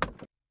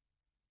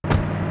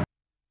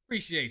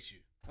 Appreciate you.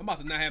 I'm about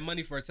to not have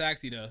money for a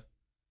taxi though.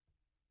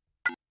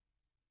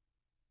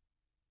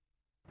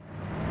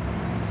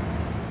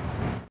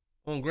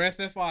 On Grand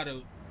Theft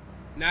Auto,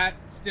 not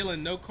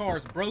stealing no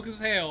cars, broke as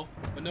hell,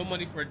 but no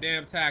money for a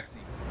damn taxi.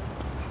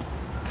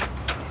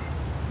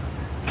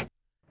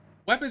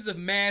 Weapons of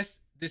mass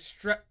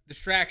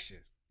distraction.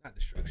 Not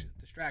destruction,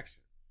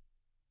 distraction.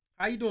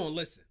 How you doing?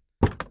 Listen,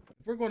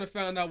 if we're going to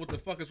find out what the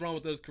fuck is wrong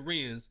with those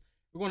Koreans,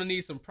 we're going to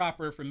need some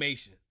proper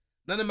information.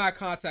 None of my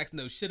contacts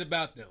know shit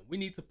about them. We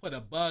need to put a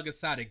bug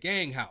inside a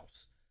gang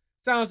house.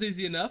 Sounds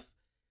easy enough.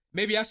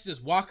 Maybe I should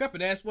just walk up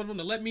and ask one of them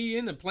to let me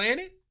in and plant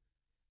it?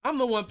 I'm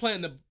the one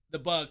planting the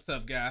bug,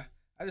 tough guy.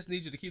 I just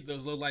need you to keep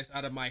those lowlights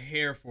out of my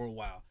hair for a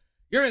while.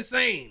 You're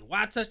insane.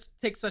 Why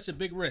take such a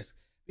big risk?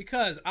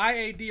 Because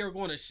IAD are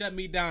going to shut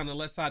me down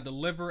unless I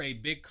deliver a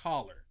big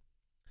collar.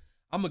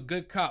 I'm a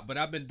good cop, but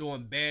I've been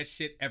doing bad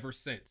shit ever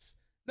since.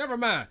 Never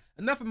mind.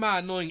 Enough of my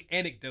annoying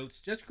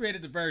anecdotes. Just create a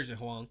diversion,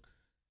 Huang.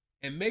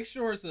 And make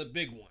sure it's a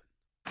big one.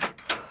 Alright,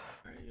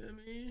 you know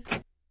what I mean?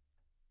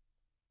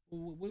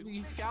 What we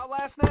Make out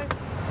last night?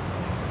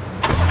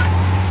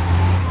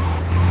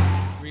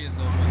 Koreans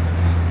don't want this.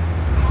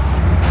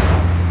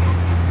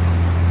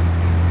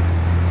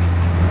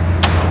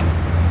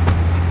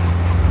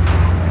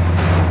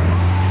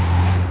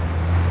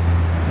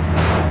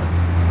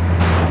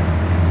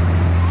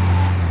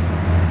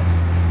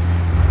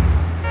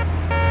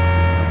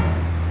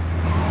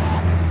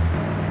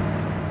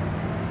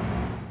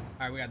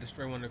 Alright, we gotta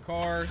destroy one of the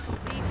cars.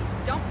 We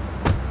don't.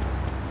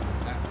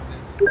 After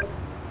this.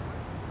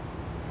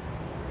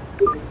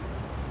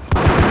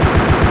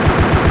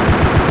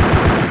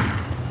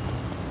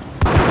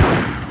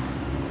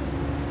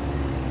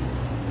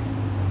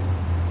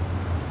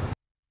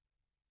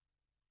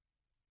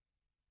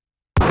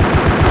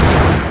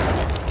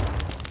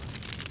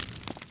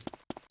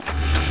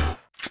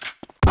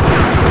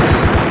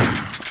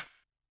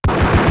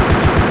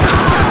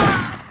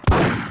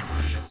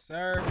 Yes,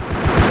 sir.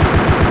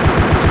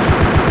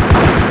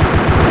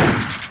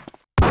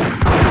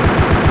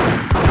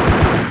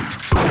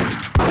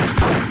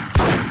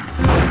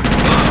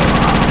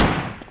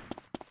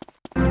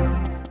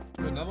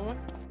 Another one?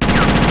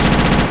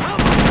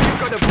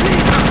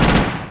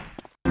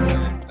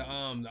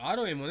 The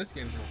auto aim on this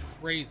game is going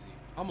crazy.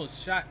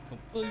 Almost shot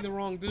completely the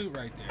wrong dude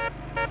right there.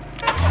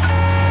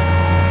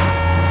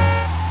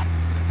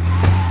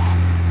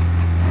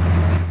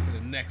 To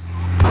the next.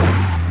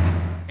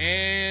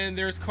 And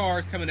there's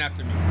cars coming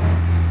after me.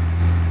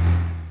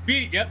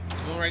 Beat it. Yep,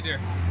 there's one right there.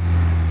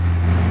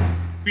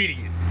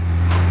 Beating it.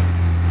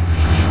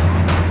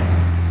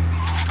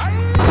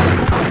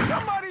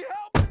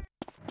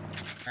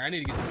 All right, I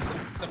need to get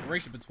some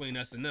separation between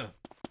us and them.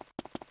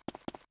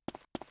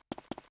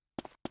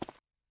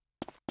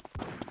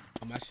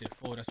 Oh, my shit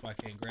full. That's why I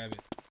can't grab it.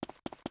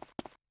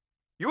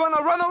 You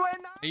wanna run away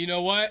now? And you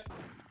know what?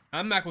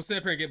 I'm not gonna sit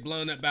up here and get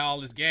blown up by all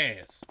this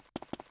gas.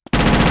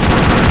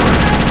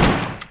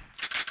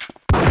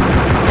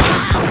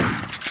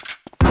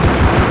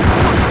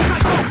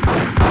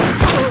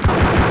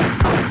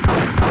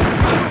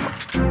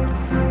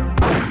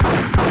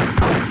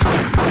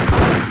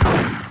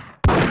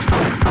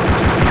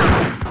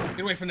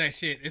 Get away from that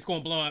shit. It's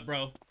gonna blow up,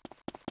 bro.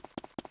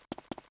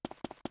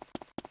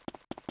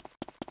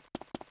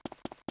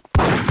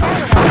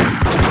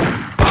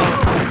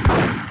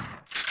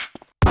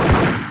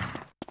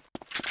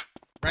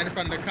 Right in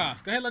front of the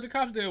cops. Go ahead, let the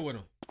cops deal with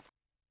him.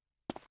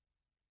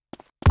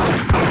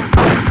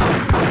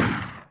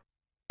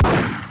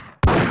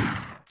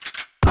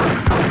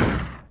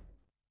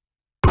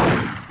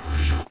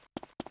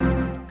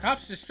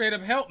 Cops just straight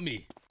up help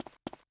me.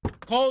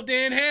 Cold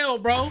day in hell,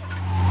 bro.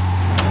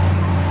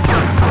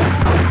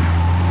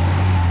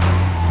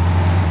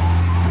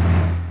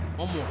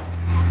 One more.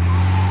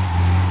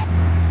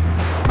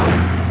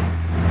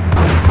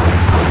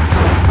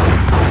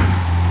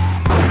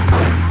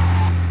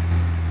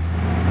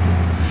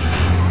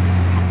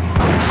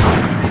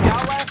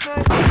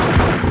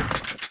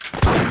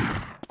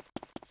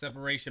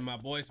 Separation, my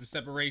boy. Some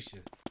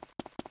separation.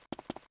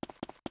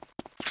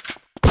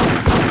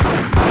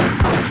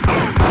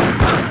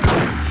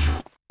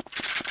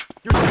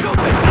 You're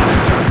stupid!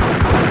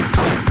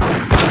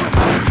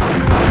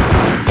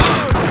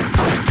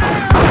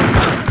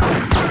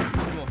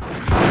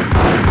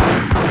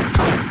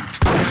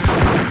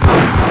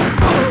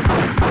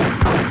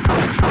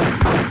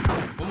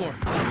 One more.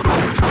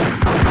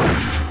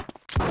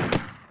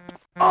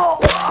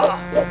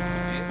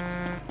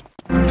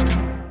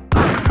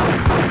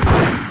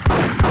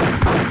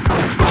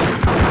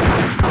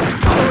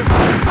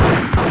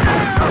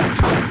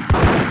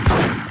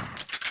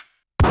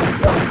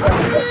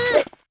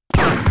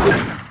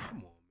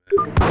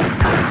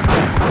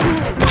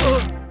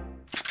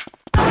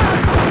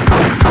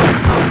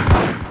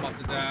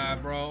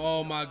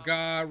 Oh my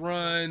God,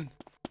 run.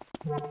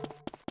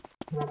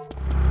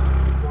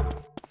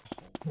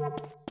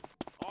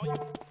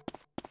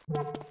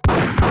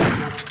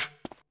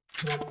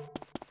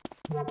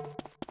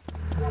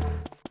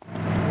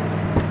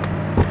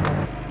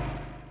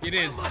 Get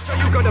in. How much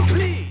are you gonna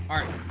bleed? All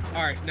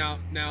right, now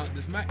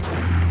this might.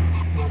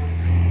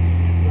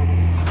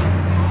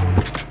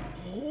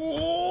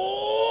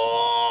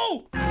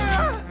 Oh!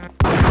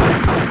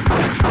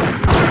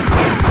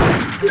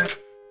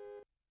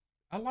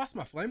 I lost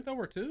my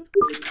flamethrower too?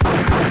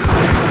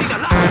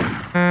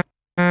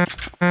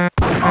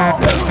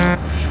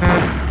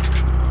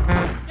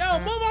 Yo,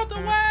 move out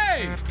the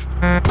way!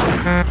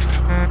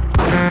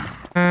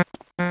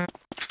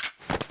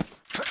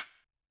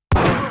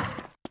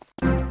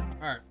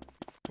 Alright.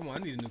 Come on, I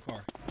need a new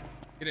car.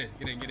 Get in.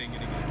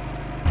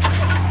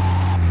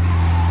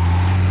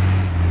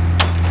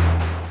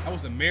 That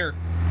was a miracle.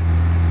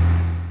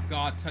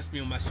 God touched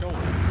me on my shoulder.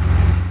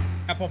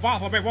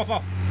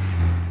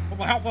 What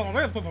the hell did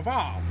it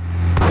survive?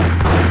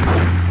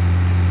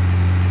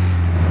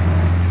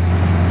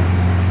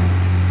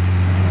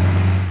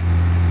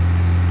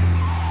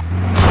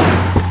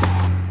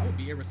 I would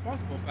be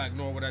irresponsible if I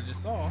ignore what I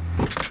just saw.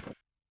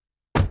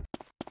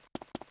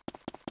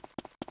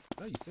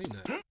 Oh, you seen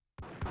that?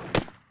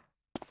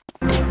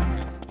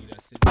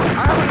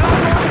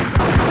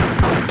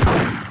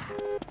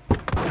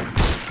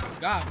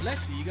 God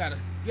bless you. You gotta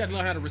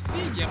learn how to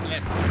receive your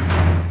blessings.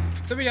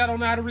 Some of y'all don't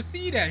know how to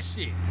receive that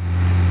shit.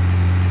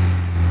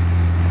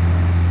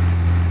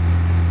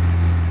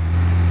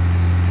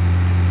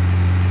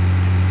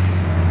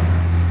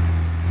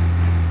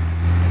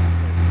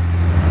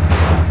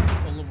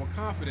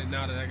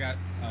 Now that I got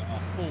a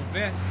full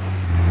vest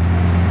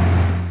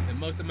and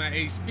most of my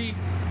HP,